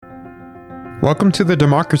Welcome to the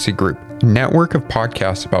Democracy Group, a network of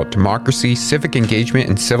podcasts about democracy, civic engagement,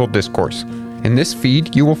 and civil discourse. In this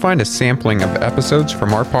feed, you will find a sampling of episodes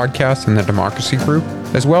from our podcast in the Democracy Group,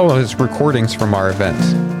 as well as recordings from our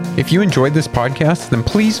events. If you enjoyed this podcast, then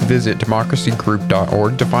please visit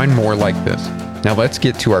democracygroup.org to find more like this. Now let's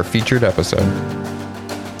get to our featured episode.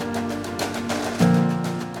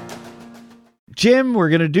 Jim, we're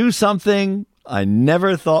going to do something I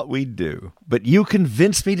never thought we'd do, but you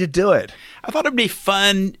convinced me to do it. I thought it'd be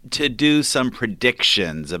fun to do some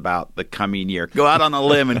predictions about the coming year. Go out on a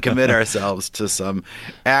limb and commit ourselves to some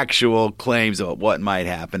actual claims about what might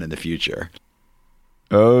happen in the future.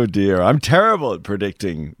 Oh dear, I'm terrible at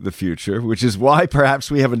predicting the future, which is why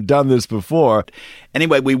perhaps we haven't done this before.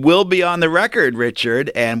 Anyway, we will be on the record,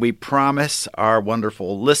 Richard, and we promise our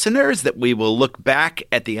wonderful listeners that we will look back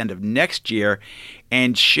at the end of next year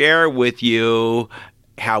and share with you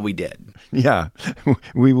how we did. Yeah,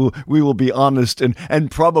 we will be honest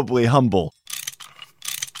and probably humble.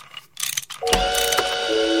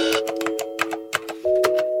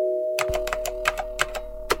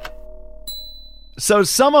 So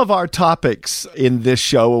some of our topics in this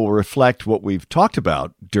show will reflect what we've talked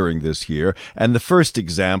about during this year. And the first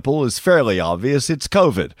example is fairly obvious. It's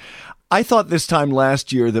COVID. I thought this time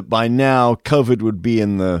last year that by now COVID would be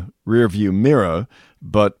in the rearview mirror,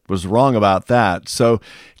 but was wrong about that. So,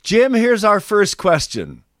 Jim, here's our first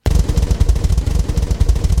question.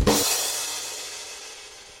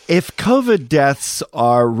 If COVID deaths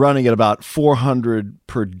are running at about 400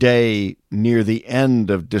 per day near the end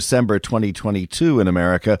of December 2022 in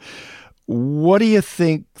America, what do you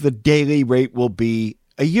think the daily rate will be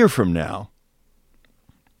a year from now?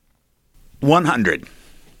 100.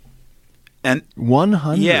 And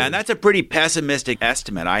 100? Yeah, and that's a pretty pessimistic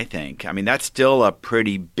estimate, I think. I mean, that's still a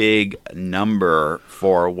pretty big number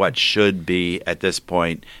for what should be, at this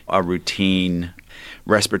point, a routine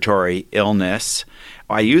respiratory illness.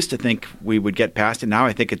 I used to think we would get past it. Now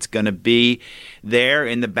I think it's going to be there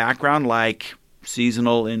in the background like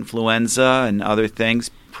seasonal influenza and other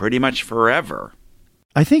things pretty much forever.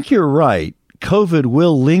 I think you're right. COVID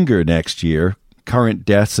will linger next year. Current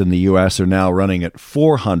deaths in the U.S. are now running at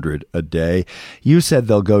 400 a day. You said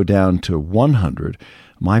they'll go down to 100.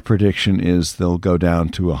 My prediction is they'll go down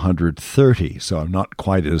to 130, so I'm not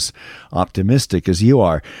quite as optimistic as you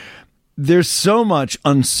are. There's so much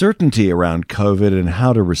uncertainty around COVID and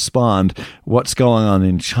how to respond. What's going on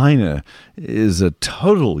in China is a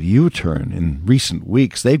total U-turn in recent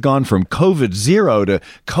weeks. They've gone from COVID zero to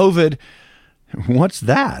COVID. What's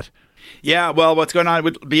that? Yeah, well, what's going on, it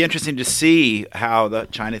would be interesting to see how the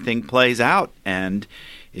China thing plays out, and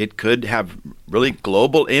it could have really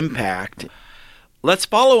global impact. Let's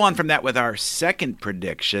follow on from that with our second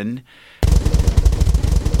prediction.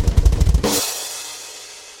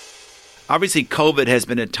 Obviously, COVID has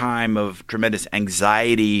been a time of tremendous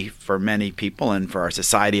anxiety for many people and for our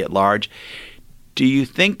society at large. Do you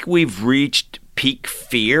think we've reached peak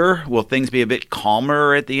fear? Will things be a bit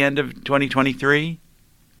calmer at the end of 2023?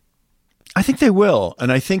 I think they will.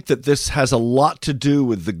 And I think that this has a lot to do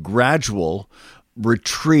with the gradual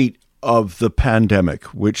retreat of the pandemic,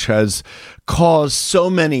 which has caused so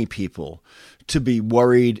many people to be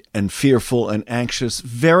worried and fearful and anxious,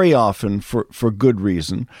 very often for good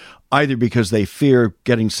reason, either because they fear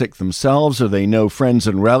getting sick themselves or they know friends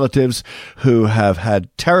and relatives who have had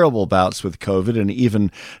terrible bouts with COVID and even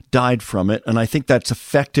died from it. And I think that's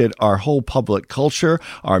affected our whole public culture,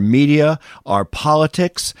 our media, our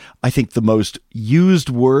politics. I think the most used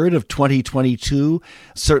word of 2022,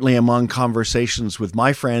 certainly among conversations with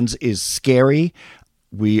my friends, is scary.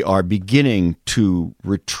 We are beginning to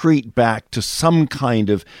retreat back to some kind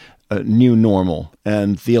of new normal.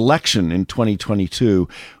 And the election in 2022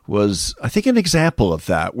 was, I think, an example of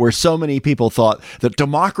that, where so many people thought that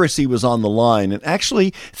democracy was on the line. And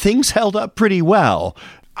actually, things held up pretty well.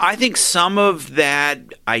 I think some of that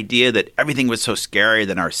idea that everything was so scary,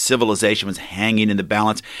 that our civilization was hanging in the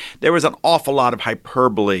balance, there was an awful lot of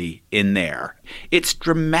hyperbole in there. It's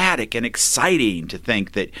dramatic and exciting to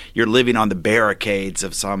think that you're living on the barricades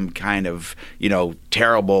of some kind of,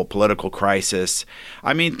 terrible political crisis.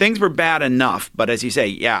 I mean, things were bad enough, but as you say,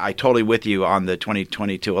 yeah, I totally with you on the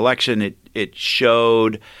 2022 election. It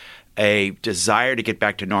showed a desire to get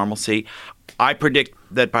back to normalcy. I predict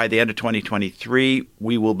that by the end of 2023,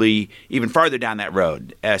 we will be even farther down that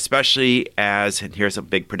road, especially as, and here's a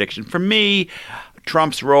big prediction for me,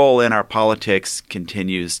 Trump's role in our politics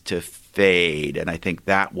continues to fade. And I think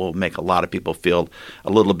that will make a lot of people feel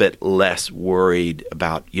a little bit less worried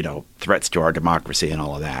about, threats to our democracy and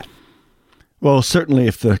all of that. Well, certainly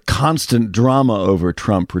if the constant drama over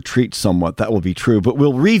Trump retreats somewhat, that will be true. But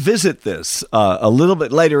we'll revisit this a little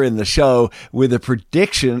bit later in the show with a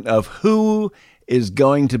prediction of who is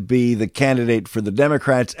going to be the candidate for the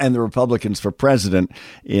Democrats and the Republicans for president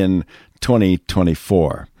in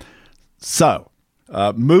 2024. So,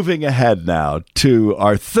 moving ahead now to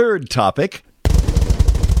our third topic.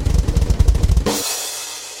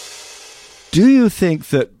 Do you think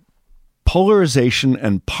that polarization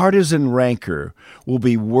and partisan rancor will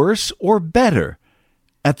be worse or better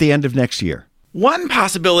at the end of next year? One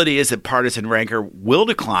possibility is that partisan rancor will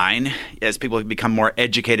decline as people become more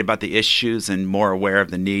educated about the issues and more aware of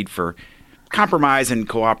the need for compromise and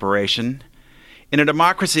cooperation. In a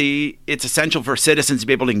democracy, it's essential for citizens to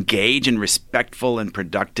be able to engage in respectful and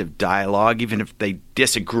productive dialogue, even if they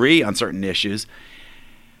disagree on certain issues.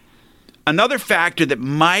 Another factor that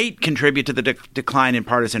might contribute to the decline in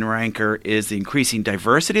partisan rancor is the increasing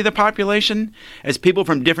diversity of the population. As people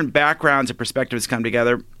from different backgrounds and perspectives come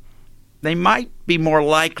together, they might be more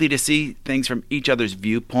likely to see things from each other's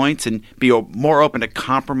viewpoints and be more open to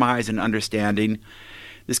compromise and understanding.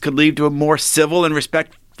 This could lead to a more civil and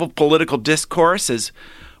respectful political discourse as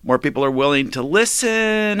more people are willing to listen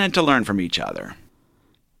and to learn from each other.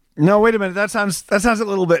 No, wait a minute. That sounds a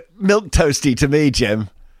little bit milquetoasty to me,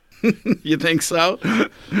 Jim. You think so?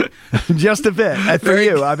 Just a bit. And for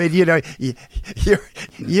you, I mean, you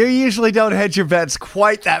usually don't hedge your bets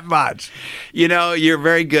quite that much. You're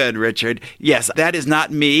very good, Richard. Yes, that is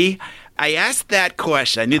not me. I asked that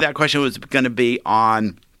question. I knew that question was going to be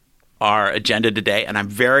on our agenda today, and I'm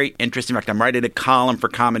very interested. In fact, I'm writing a column for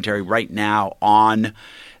Commentary right now on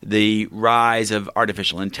the rise of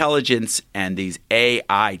artificial intelligence and these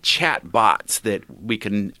AI chat bots that we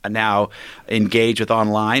can now engage with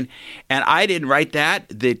online. And I didn't write that.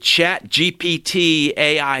 The ChatGPT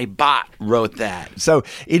AI bot wrote that. So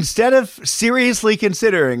instead of seriously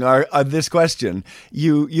considering this question,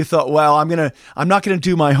 you thought, well, I'm not gonna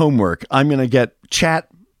do my homework. I'm gonna get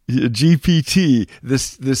GPT,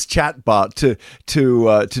 this chat bot, to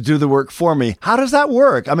do the work for me. How does that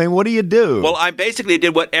work? I mean, what do you do? Well, I basically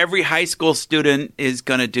did what every high school student is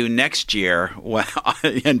going to do next year,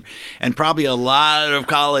 and probably a lot of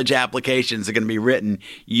college applications are going to be written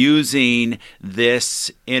using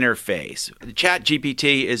this interface. The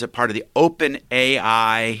ChatGPT is a part of the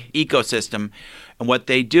OpenAI ecosystem, and what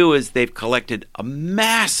they do is they've collected a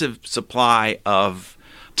massive supply of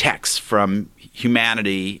text from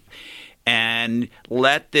humanity and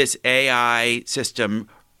let this AI system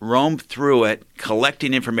roam through it,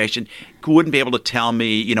 collecting information. Wouldn't be able to tell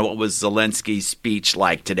me, what was Zelensky's speech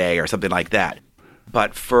like today or something like that.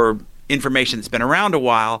 But for information that's been around a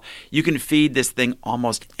while, you can feed this thing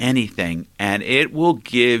almost anything, and it will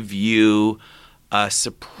give you a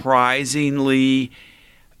surprisingly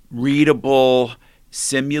readable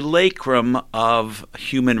simulacrum of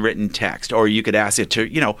human written text. Or you could ask it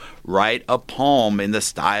to, write a poem in the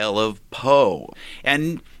style of Poe.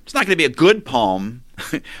 And it's not going to be a good poem,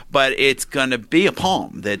 but it's going to be a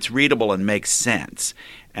poem that's readable and makes sense.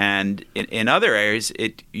 And in other areas,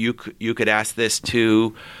 you could ask this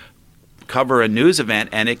to cover a news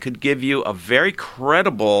event, and it could give you a very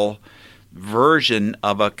credible version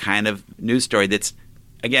of a kind of news story that's,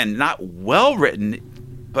 again, not well written,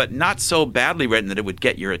 but not so badly written that it would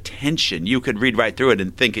get your attention. You could read right through it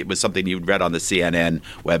and think it was something you'd read on the CNN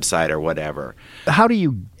website or whatever. How do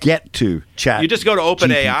you get to Chat? You just go to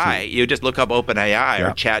OpenAI. You just look up OpenAI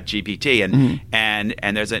or ChatGPT,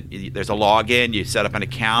 and there's a login. You set up an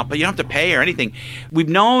account, but you don't have to pay or anything. We've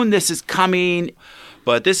known this is coming,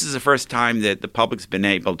 but this is the first time that the public's been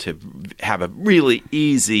able to have a really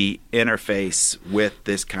easy interface with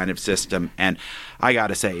this kind of system. And I got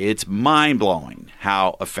to say, it's mind-blowing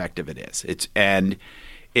how effective it is. And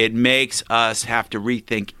it makes us have to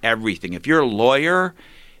rethink everything. If you're a lawyer,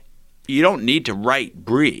 you don't need to write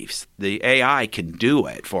briefs. The AI can do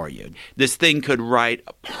it for you. This thing could write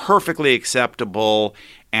perfectly acceptable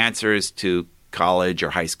answers to college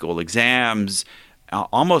or high school exams,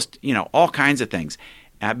 almost, all kinds of things,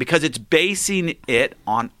 because it's basing it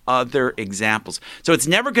on other examples. So it's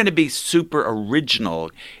never going to be super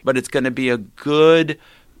original, but it's going to be a good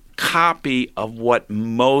copy of what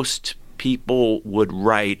most people would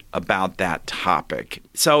write about that topic.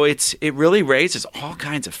 So it really raises all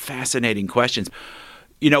kinds of fascinating questions.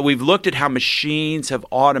 We've looked at how machines have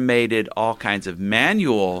automated all kinds of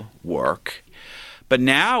manual work, but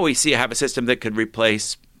now we have a system that could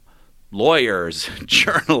replace lawyers,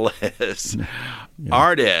 journalists,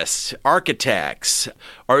 artists, architects,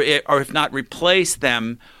 or if not replace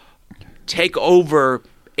them, take over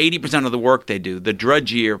 80% of the work they do, the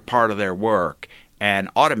drudgier part of their work,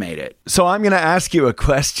 and automate it. So I'm going to ask you a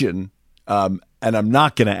question, and I'm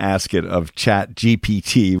not going to ask it of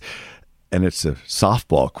ChatGPT, and it's a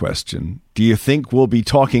softball question. Do you think we'll be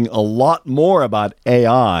talking a lot more about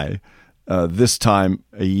AI this time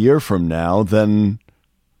a year from now than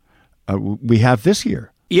we have this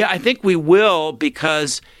year? Yeah, I think we will,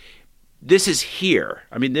 because this is here.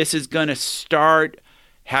 I mean, this is going to start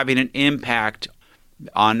having an impact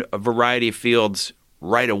on a variety of fields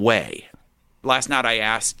right away. Last night I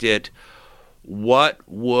asked it, what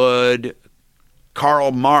would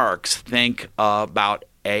Karl Marx think about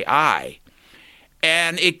AI?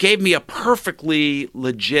 And it gave me a perfectly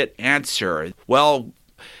legit answer. Well,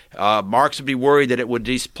 Marx would be worried that it would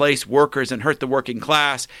displace workers and hurt the working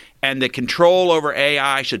class, and the control over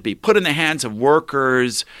AI should be put in the hands of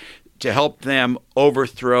workers to help them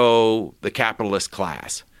overthrow the capitalist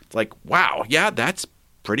class. It's like, wow, yeah, that's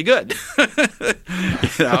pretty good.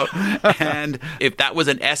 And if that was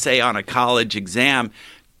an essay on a college exam,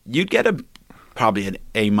 you'd get probably an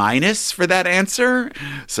A- for that answer.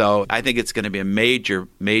 So I think it's going to be a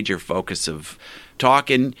major focus of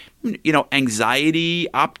talk. And, anxiety,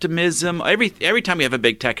 optimism, every time you have a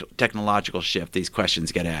big technological shift, these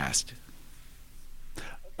questions get asked.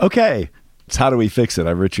 Okay. So how do we fix it?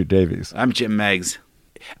 I'm Richard Davies. I'm Jim Meigs.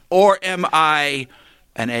 Or am I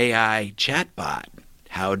an AI chatbot?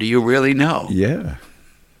 How do you really know? Yeah.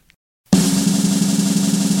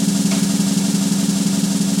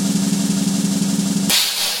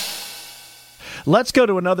 Let's go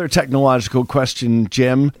to another technological question,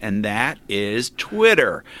 Jim. And that is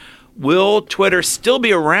Twitter. Will Twitter still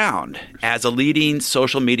be around as a leading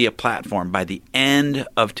social media platform by the end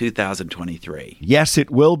of 2023? Yes, it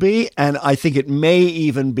will be. And I think it may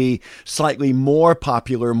even be slightly more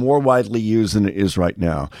popular, more widely used than it is right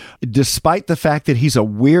now. Despite the fact that he's a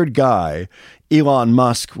weird guy, Elon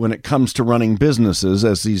Musk, when it comes to running businesses,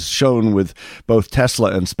 as he's shown with both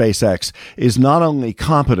Tesla and SpaceX, is not only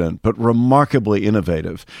competent, but remarkably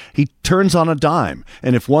innovative. He turns on a dime.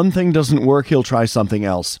 And if one thing doesn't work, he'll try something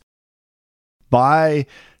else. By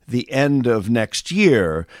the end of next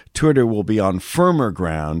year, Twitter will be on firmer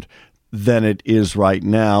ground than it is right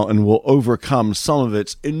now and will overcome some of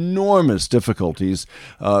its enormous difficulties,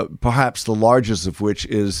 perhaps the largest of which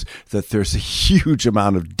is that there's a huge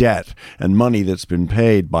amount of debt and money that's been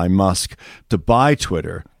paid by Musk to buy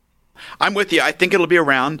Twitter. I'm with you. I think it'll be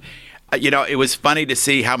around. It was funny to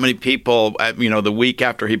see how many people, the week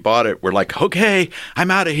after he bought it, were like, okay, I'm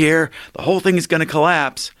out of here. The whole thing is going to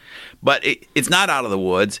collapse. But it's not out of the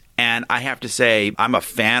woods. And I have to say, I'm a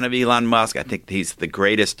fan of Elon Musk. I think he's the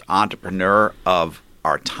greatest entrepreneur of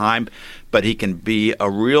our time. But he can be a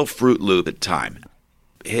real Fruit Loop at times.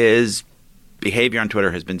 His behavior on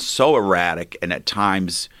Twitter has been so erratic and at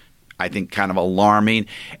times, I think, kind of alarming.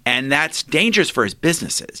 And that's dangerous for his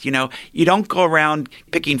businesses. You don't go around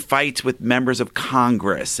picking fights with members of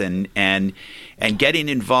Congress and getting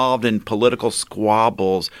involved in political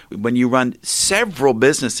squabbles when you run several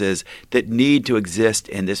businesses that need to exist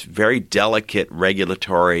in this very delicate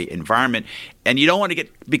regulatory environment. And you don't want to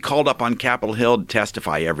be called up on Capitol Hill to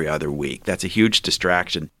testify every other week. That's a huge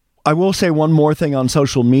distraction. I will say one more thing on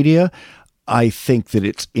social media. I think that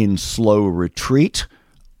it's in slow retreat.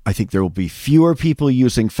 I think there will be fewer people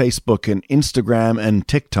using Facebook and Instagram and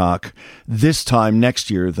TikTok this time next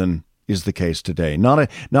year than is the case today. Not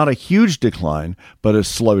a huge decline, but a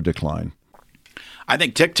slow decline. I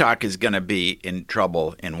think TikTok is going to be in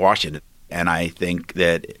trouble in Washington. And I think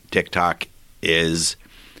that TikTok is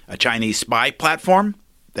a Chinese spy platform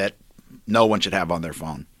that no one should have on their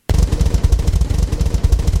phone.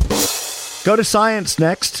 Go to science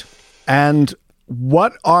next. And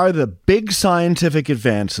what are the big scientific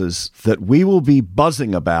advances that we will be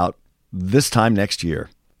buzzing about this time next year?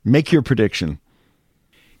 Make your prediction.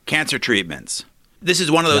 Cancer treatments. This is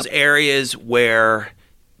one of those areas where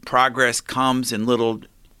progress comes in little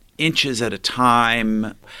inches at a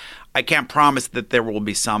time. I can't promise that there will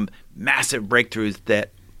be some massive breakthroughs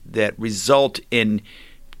that result in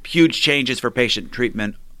huge changes for patient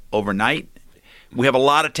treatment overnight. We have a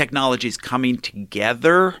lot of technologies coming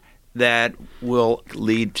together that will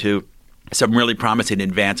lead to some really promising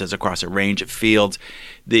advances across a range of fields.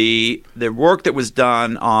 The work that was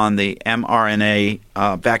done on the mRNA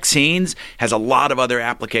vaccines has a lot of other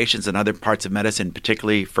applications in other parts of medicine,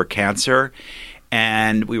 particularly for cancer.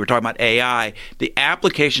 And we were talking about AI. The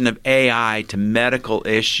application of AI to medical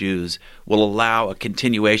issues will allow a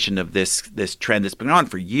continuation of this trend that's been on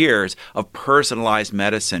for years of personalized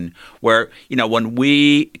medicine, where when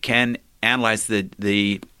we can analyze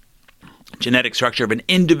the genetic structure of an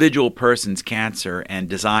individual person's cancer and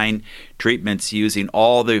design treatments using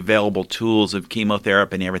all the available tools of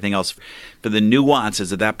chemotherapy and everything else for the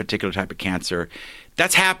nuances of that particular type of cancer.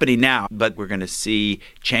 That's happening now, but we're going to see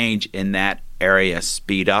change in that area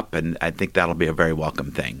speed up, and I think that'll be a very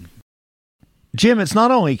welcome thing. Jim, it's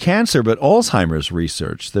not only cancer, but Alzheimer's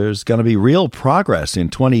research. There's going to be real progress in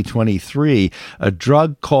 2023. A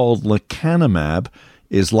drug called lecanemab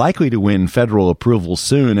is likely to win federal approval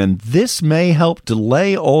soon, and this may help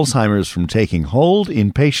delay Alzheimer's from taking hold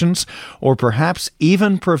in patients or perhaps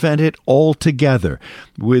even prevent it altogether.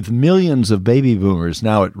 With millions of baby boomers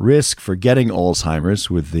now at risk for getting Alzheimer's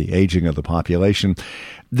with the aging of the population,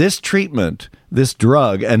 this treatment, this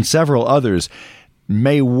drug, and several others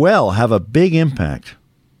may well have a big impact.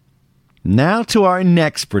 Now to our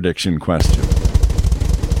next prediction question.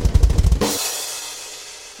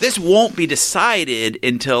 This won't be decided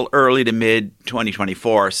until early to mid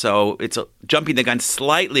 2024, so it's jumping the gun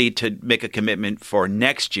slightly to make a commitment for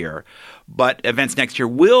next year. But events next year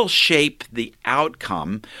will shape the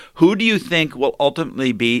outcome. Who do you think will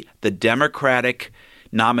ultimately be the Democratic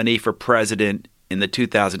nominee for president in the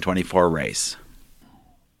 2024 race?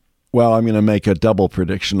 Well, I'm going to make a double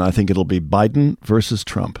prediction. I think it'll be Biden versus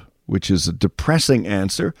Trump, which is a depressing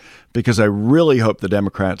answer because I really hope the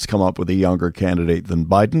Democrats come up with a younger candidate than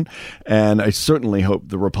Biden, and I certainly hope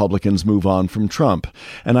the Republicans move on from Trump.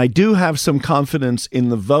 And I do have some confidence in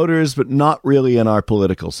the voters, but not really in our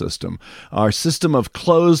political system. Our system of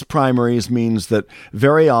closed primaries means that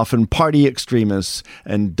very often party extremists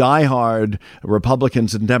and diehard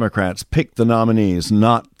Republicans and Democrats pick the nominees,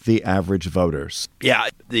 not the average voters. Yeah,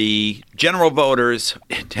 the general voters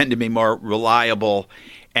tend to be more reliable,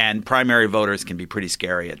 and primary voters can be pretty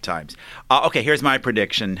scary at times. Okay, here's my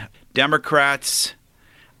prediction. Democrats,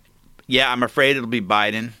 I'm afraid it'll be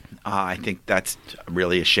Biden. I think that's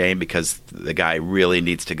really a shame because the guy really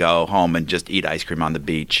needs to go home and just eat ice cream on the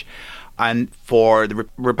beach. And for the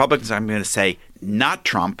Republicans, I'm going to say not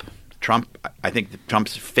Trump. I think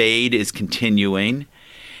Trump's fade is continuing.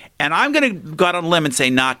 And I'm going to go out on a limb and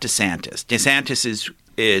say not DeSantis. DeSantis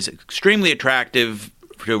is extremely attractive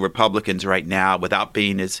to Republicans right now without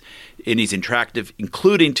being and he's attractive,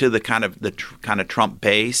 including to the kind of Trump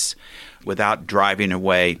base, without driving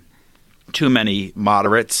away too many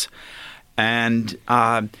moderates. And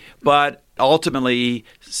but ultimately,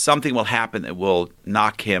 something will happen that will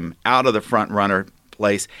knock him out of the front runner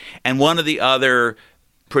place. And one of the other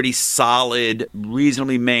pretty solid,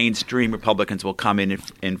 reasonably mainstream Republicans will come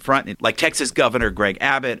in front. Like Texas Governor Greg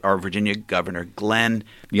Abbott or Virginia Governor Glenn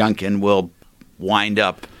Youngkin will wind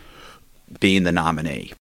up being the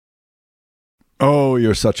nominee. Oh,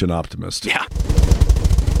 you're such an optimist. Yeah.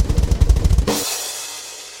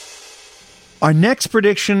 Our next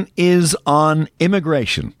prediction is on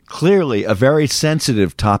immigration. Clearly a very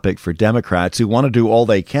sensitive topic for Democrats who want to do all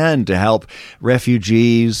they can to help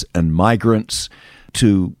refugees and migrants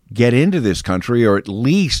to get into this country or at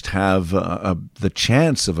least have the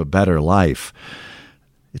chance of a better life.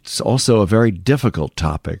 It's also a very difficult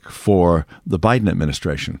topic for the Biden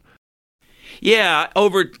administration. Yeah,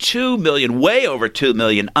 over 2 million, way over 2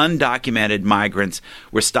 million undocumented migrants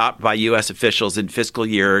were stopped by U.S. officials in fiscal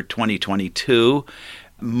year 2022.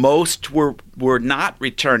 Most were not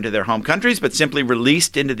returned to their home countries, but simply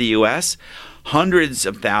released into the U.S. Hundreds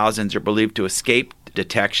of thousands are believed to escape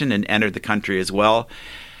detection and enter the country as well.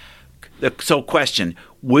 So question,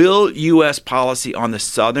 will U.S. policy on the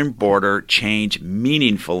southern border change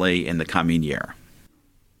meaningfully in the coming year?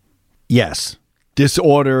 Yes.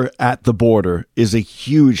 Disorder at the border is a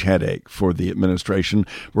huge headache for the administration.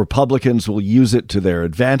 Republicans will use it to their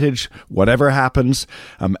advantage, whatever happens.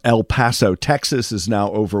 El Paso, Texas is now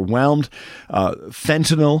overwhelmed.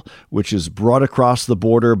 Fentanyl, which is brought across the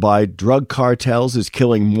border by drug cartels, is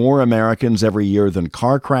killing more Americans every year than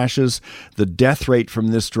car crashes. The death rate from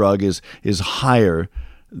this drug is higher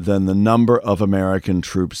than the number of American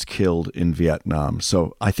troops killed in Vietnam.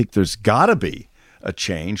 So I think there's got to be a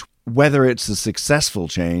change. Whether it's a successful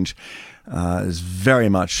change is very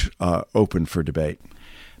much open for debate.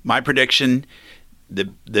 My prediction,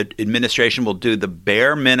 the administration will do the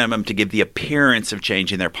bare minimum to give the appearance of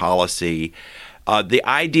changing their policy. The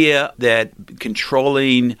idea that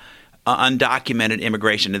controlling undocumented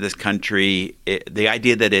immigration to this country, the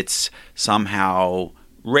idea that it's somehow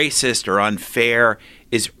racist or unfair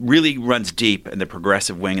really runs deep in the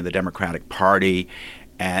progressive wing of the Democratic Party.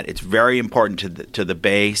 And it's very important to the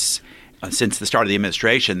base. Since the start of the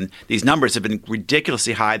administration, these numbers have been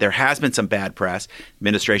ridiculously high. There has been some bad press. The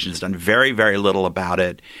administration has done very, very little about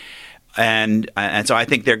it. And so I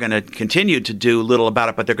think they're going to continue to do little about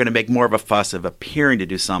it, but they're going to make more of a fuss of appearing to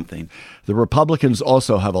do something. The Republicans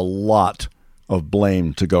also have a lot of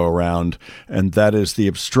blame to go around, and that is the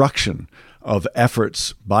obstruction of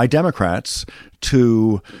efforts by Democrats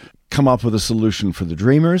to come up with a solution for the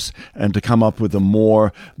Dreamers and to come up with a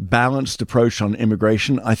more balanced approach on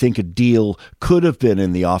immigration. I think a deal could have been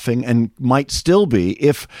in the offing and might still be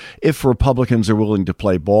if Republicans are willing to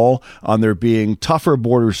play ball on there being tougher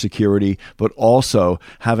border security, but also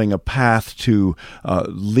having a path to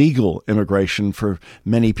legal immigration for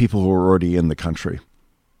many people who are already in the country.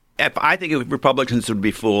 I think Republicans would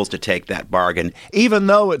be fools to take that bargain. Even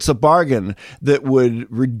though it's a bargain that would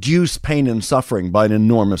reduce pain and suffering by an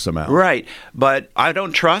enormous amount. Right. But I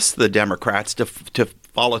don't trust the Democrats to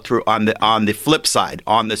follow through on the flip side,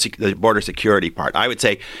 on the border security part. I would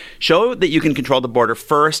say show that you can control the border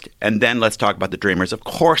first, and then let's talk about the Dreamers. Of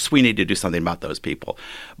course, we need to do something about those people.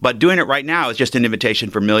 But doing it right now is just an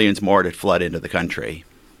invitation for millions more to flood into the country.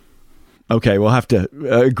 Okay, we'll have to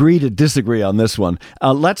agree to disagree on this one.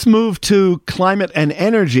 Let's move to climate and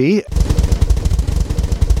energy.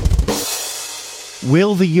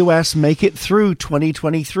 Will the U.S. make it through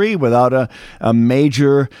 2023 without a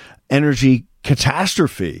major energy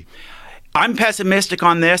catastrophe? I'm pessimistic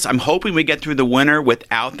on this. I'm hoping we get through the winter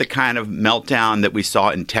without the kind of meltdown that we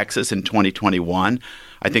saw in Texas in 2021.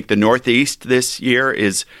 I think the Northeast this year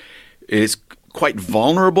is quite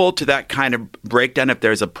vulnerable to that kind of breakdown if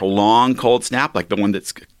there's a prolonged cold snap like the one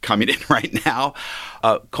that's coming in right now.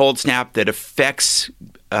 A cold snap that affects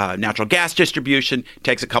natural gas distribution,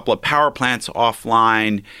 takes a couple of power plants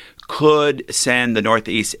offline, could send the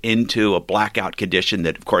Northeast into a blackout condition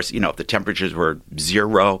that, of course, if the temperatures were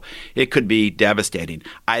 0, it could be devastating.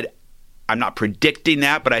 I'm not predicting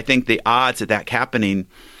that, but I think the odds of that happening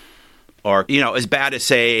or, as bad as,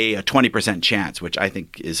 say, a 20% chance, which I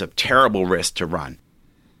think is a terrible risk to run.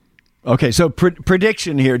 Okay, so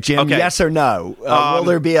prediction here, Jim, okay. Yes or no? Will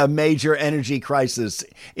there be a major energy crisis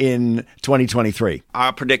in 2023?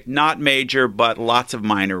 I'll predict not major, but lots of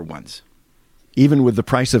minor ones. Even with the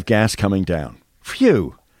price of gas coming down?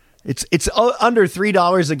 Phew. It's under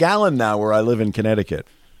 $3 a gallon now where I live in Connecticut.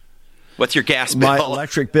 What's your gas bill? My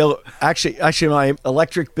electric bill, actually, my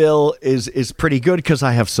electric bill is pretty good because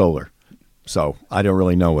I have solar. So I don't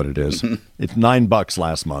really know what it is. It's $9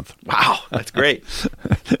 last month. Wow, that's great.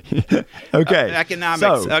 Okay. Economics.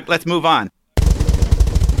 So, let's move on.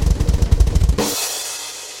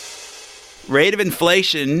 Rate of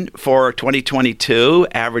inflation for 2022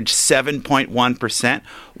 averaged 7.1%.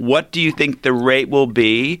 What do you think the rate will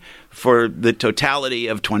be for the totality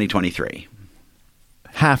of 2023?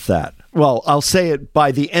 Half that. Well, I'll say it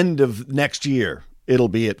by the end of next year. It'll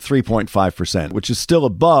be at 3.5%, which is still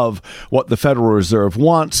above what the Federal Reserve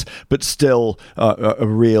wants, but still a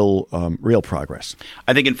real progress.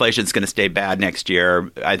 I think inflation is going to stay bad next year.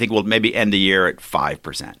 I think we'll maybe end the year at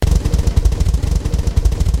 5%.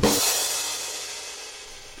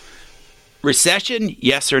 Recession,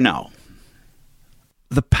 yes or no?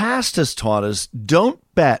 The past has taught us don't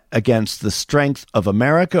bet against the strength of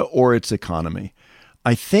America or its economy.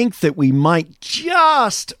 I think that we might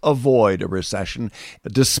just avoid a recession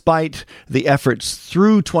despite the efforts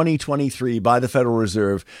through 2023 by the Federal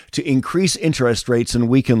Reserve to increase interest rates and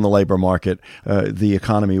weaken the labor market. The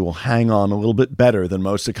economy will hang on a little bit better than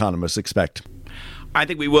most economists expect. I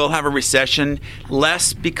think we will have a recession,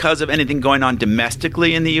 less because of anything going on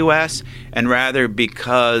domestically in the U.S. and rather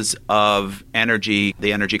because of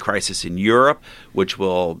the energy crisis in Europe, which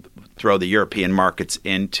will throw the European markets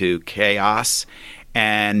into chaos,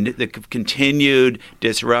 and the continued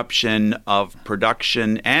disruption of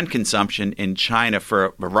production and consumption in China for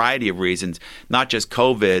a variety of reasons, not just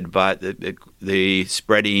COVID, but the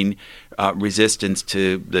spreading resistance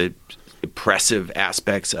to the oppressive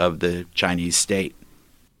aspects of the Chinese state.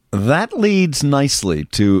 That leads nicely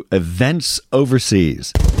to events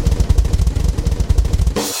overseas.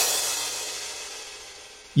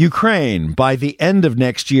 Ukraine. By the end of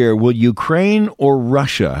next year, will Ukraine or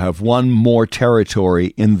Russia have won more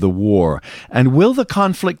territory in the war? And will the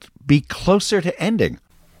conflict be closer to ending?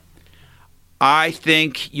 I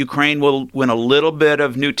think Ukraine will win a little bit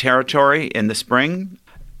of new territory in the spring,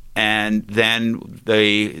 and then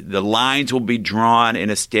the lines will be drawn in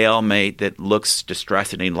a stalemate that looks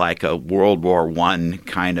distressingly like a World War I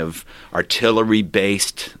kind of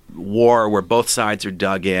artillery-based war where both sides are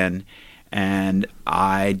dug in. And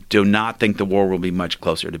I do not think the war will be much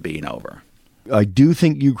closer to being over. I do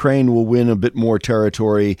think Ukraine will win a bit more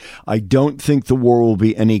territory. I don't think the war will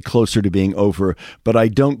be any closer to being over, but I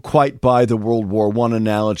don't quite buy the World War I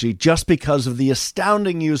analogy just because of the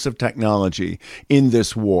astounding use of technology in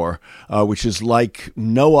this war, which is like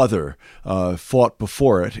no other fought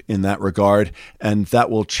before it in that regard, and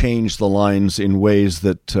that will change the lines in ways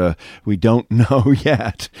that we don't know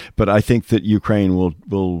yet. But I think that Ukraine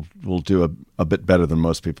will do a bit better than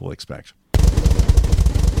most people expect.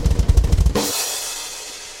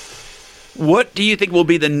 What do you think will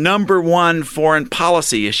be the number one foreign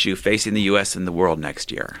policy issue facing the U.S. and the world next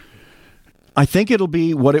year? I think it'll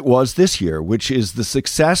be what it was this year, which is the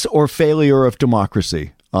success or failure of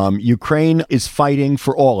democracy. Ukraine is fighting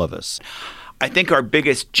for all of us. I think our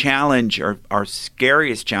biggest challenge, or our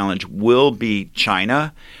scariest challenge, will be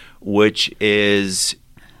China, which is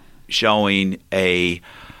showing in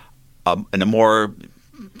a more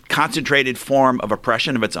concentrated form of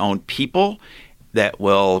oppression of its own people that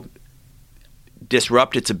will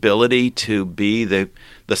disrupt its ability to be the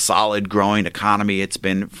solid growing economy it's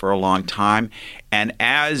been for a long time. And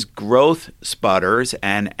as growth sputters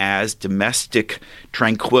and as domestic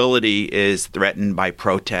tranquility is threatened by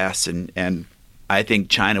protests, and I think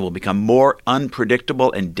China will become more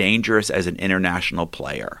unpredictable and dangerous as an international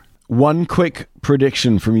player. One quick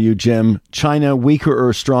prediction from you, Jim. China weaker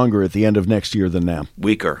or stronger at the end of next year than now?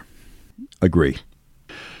 Weaker. Agree.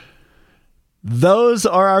 Those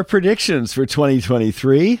are our predictions for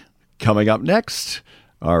 2023. Coming up next,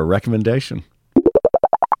 our recommendation.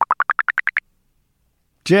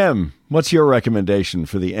 Jim, what's your recommendation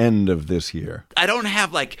for the end of this year? I don't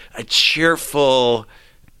have like a cheerful,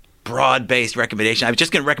 broad-based recommendation. I'm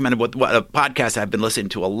just going to recommend what a podcast I've been listening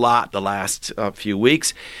to a lot the last few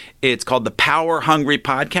weeks. It's called the Power Hungry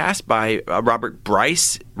Podcast by Robert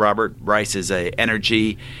Bryce. Robert Bryce is an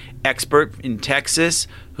energy expert in Texas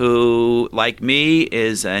who, like me,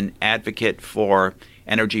 is an advocate for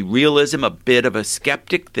energy realism, a bit of a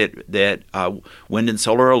skeptic that wind and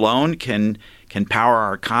solar alone can power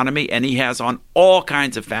our economy. And he has on all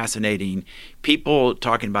kinds of fascinating people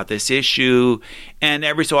talking about this issue, and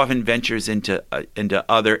every so often ventures into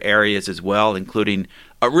other areas as well, including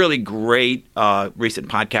a really great recent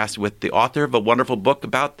podcast with the author of a wonderful book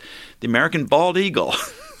about the American bald eagle.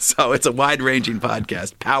 So it's a wide-ranging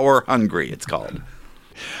podcast. Power Hungry, it's called.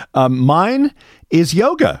 Mine is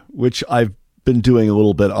yoga, which I've been doing a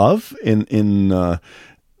little bit of in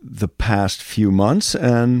the past few months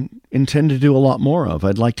and intend to do a lot more of.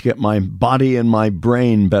 I'd like to get my body and my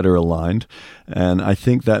brain better aligned, and I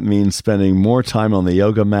think that means spending more time on the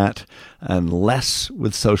yoga mat and less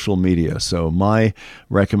with social media. So my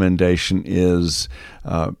recommendation is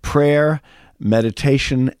prayer,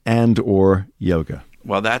 meditation, and or yoga.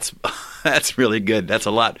 Well, that's really good. That's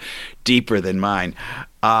a lot deeper than mine.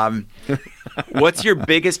 What's your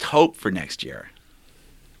biggest hope for next year?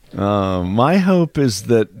 My hope is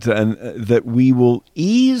that we will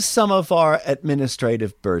ease some of our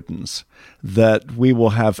administrative burdens, that we will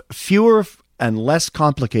have fewer and less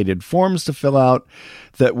complicated forms to fill out,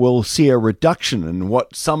 that we'll see a reduction in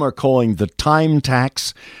what some are calling the time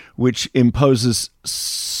tax, which imposes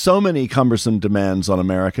so many cumbersome demands on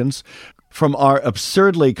Americans, from our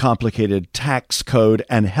absurdly complicated tax code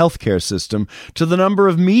and healthcare system to the number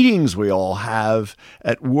of meetings we all have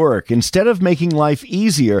at work. Instead of making life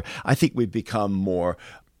easier, I think we've become more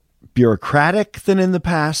bureaucratic than in the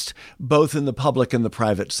past, both in the public and the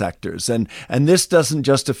private sectors. And this doesn't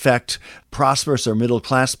just affect prosperous or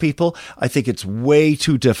middle-class people. I think it's way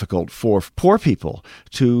too difficult for poor people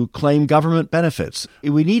to claim government benefits.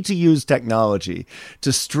 We need to use technology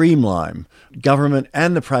to streamline government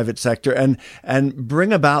and the private sector and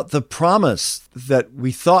bring about the promise that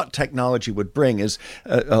we thought technology would bring, is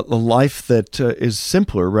a life that is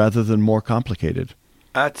simpler rather than more complicated.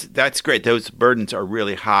 That's great. Those burdens are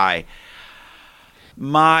really high.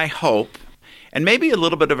 My hope, and maybe a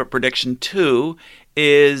little bit of a prediction too,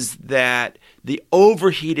 is that the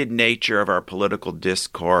overheated nature of our political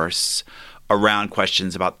discourse around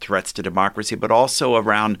questions about threats to democracy, but also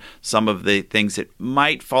around some of the things that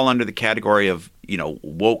might fall under the category of,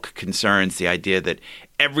 woke concerns, the idea that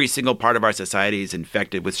every single part of our society is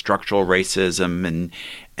infected with structural racism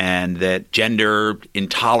and that gender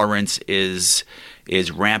intolerance is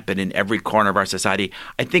rampant in every corner of our society.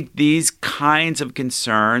 I think these kinds of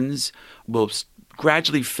concerns will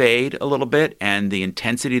gradually fade a little bit, and the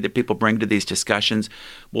intensity that people bring to these discussions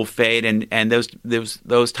will fade, and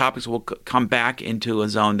those topics will come back into a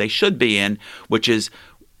zone they should be in, which is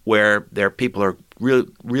where their people are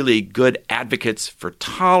really good advocates for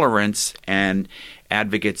tolerance and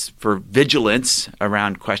advocates for vigilance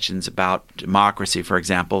around questions about democracy, for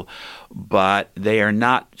example, but they are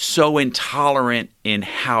not so intolerant in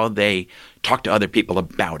how they talk to other people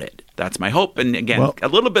about it. That's my hope. And again, a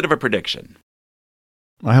little bit of a prediction.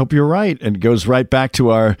 I hope you're right. And it goes right back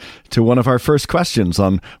to one of our first questions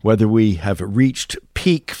on whether we have reached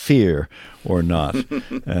peak fear or not.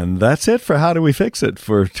 And that's it for How Do We Fix It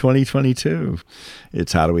for 2022.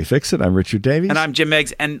 It's How Do We Fix It? I'm Richard Davies. And I'm Jim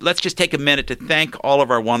Meigs. And let's just take a minute to thank all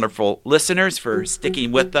of our wonderful listeners for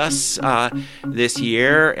sticking with us this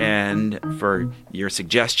year, and for your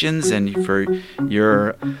suggestions and for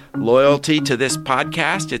your loyalty to this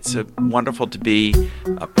podcast. It's wonderful to be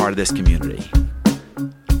a part of this community.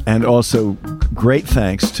 And also, great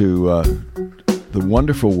thanks to the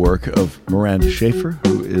wonderful work of Miranda Schaefer,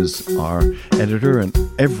 who is our editor, and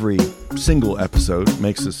every single episode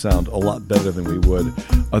makes us sound a lot better than we would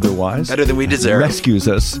otherwise. Better than we deserve. Rescues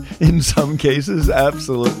us in some cases,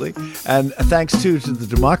 absolutely. And thanks, too, to the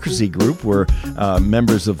Democracy Group. We're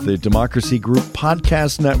members of the Democracy Group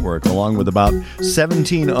Podcast Network, along with about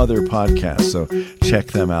 17 other podcasts, so check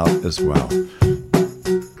them out as well.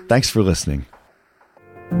 Thanks for listening.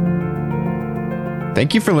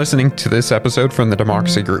 Thank you for listening to this episode from the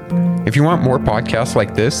Democracy Group. If you want more podcasts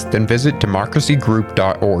like this, then visit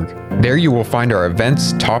democracygroup.org. There you will find our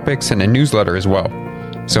events, topics, and a newsletter as well.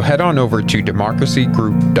 So head on over to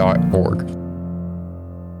democracygroup.org.